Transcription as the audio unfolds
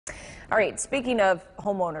All right, speaking of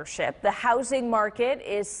homeownership, the housing market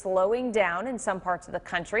is slowing down in some parts of the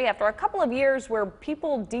country after a couple of years where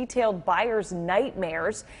people detailed buyers'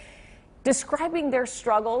 nightmares, describing their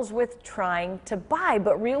struggles with trying to buy.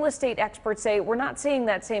 But real estate experts say we're not seeing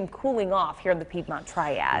that same cooling off here in the Piedmont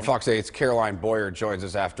Triad. Fox 8's Caroline Boyer joins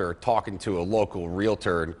us after talking to a local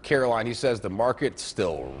realtor. And Caroline, he says the market's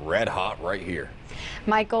still red hot right here.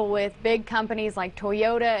 Michael, with big companies like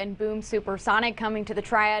Toyota and Boom Supersonic coming to the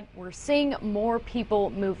Triad, we're seeing more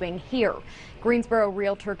people moving here. Greensboro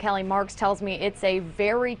realtor Kelly Marks tells me it's a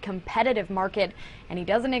very competitive market, and he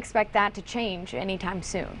doesn't expect that to change anytime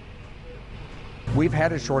soon. We've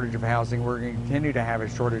had a shortage of housing. We're going to continue to have a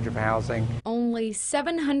shortage of housing. Only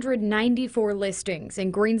 794 listings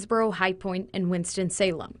in Greensboro, High Point, and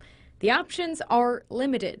Winston-Salem. The options are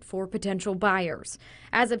limited for potential buyers.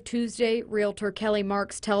 As of Tuesday, realtor Kelly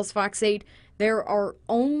Marks tells Fox 8 there are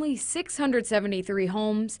only 673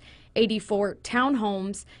 homes, 84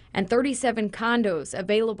 townhomes, and 37 condos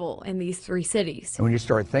available in these three cities. And when you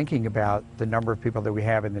start thinking about the number of people that we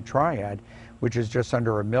have in the Triad, which is just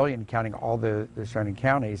under 1 million counting all the surrounding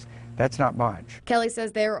counties, that's not much. Kelly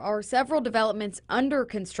says there are several developments under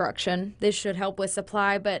construction. This should help with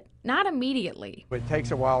supply, but not immediately. It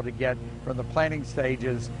takes a while to get from the planning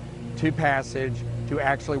stages to passage to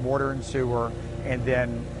actually water and sewer, and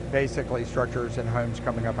then basically structures and homes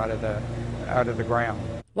coming up out of the ground.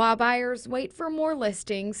 While buyers wait for more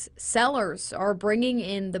listings, sellers are bringing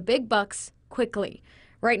in the big bucks quickly.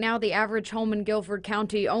 Right now, the average home in Guilford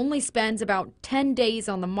County only spends about 10 days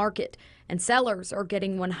on the market, and sellers are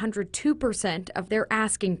getting 102% of their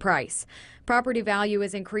asking price. Property value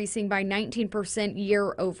is increasing by 19%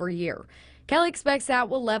 year over year. Kelly expects that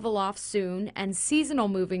will level off soon, and seasonal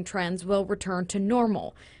moving trends will return to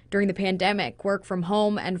normal. During the pandemic, work from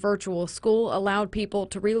home and virtual school allowed people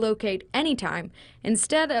to relocate anytime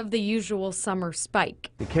instead of the usual summer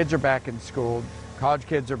spike. The kids are back in school, college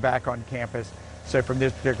kids are back on campus. So from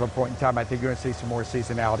this particular point in time, I think you're going to see some more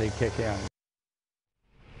seasonality kick in.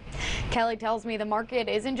 Kelly tells me the market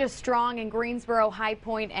isn't just strong in Greensboro, High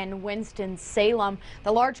Point, and Winston-Salem.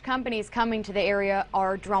 The large companies coming to the area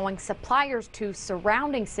are drawing suppliers to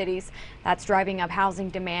surrounding cities. That's driving up housing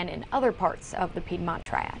demand in other parts of the Piedmont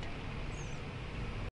Triad.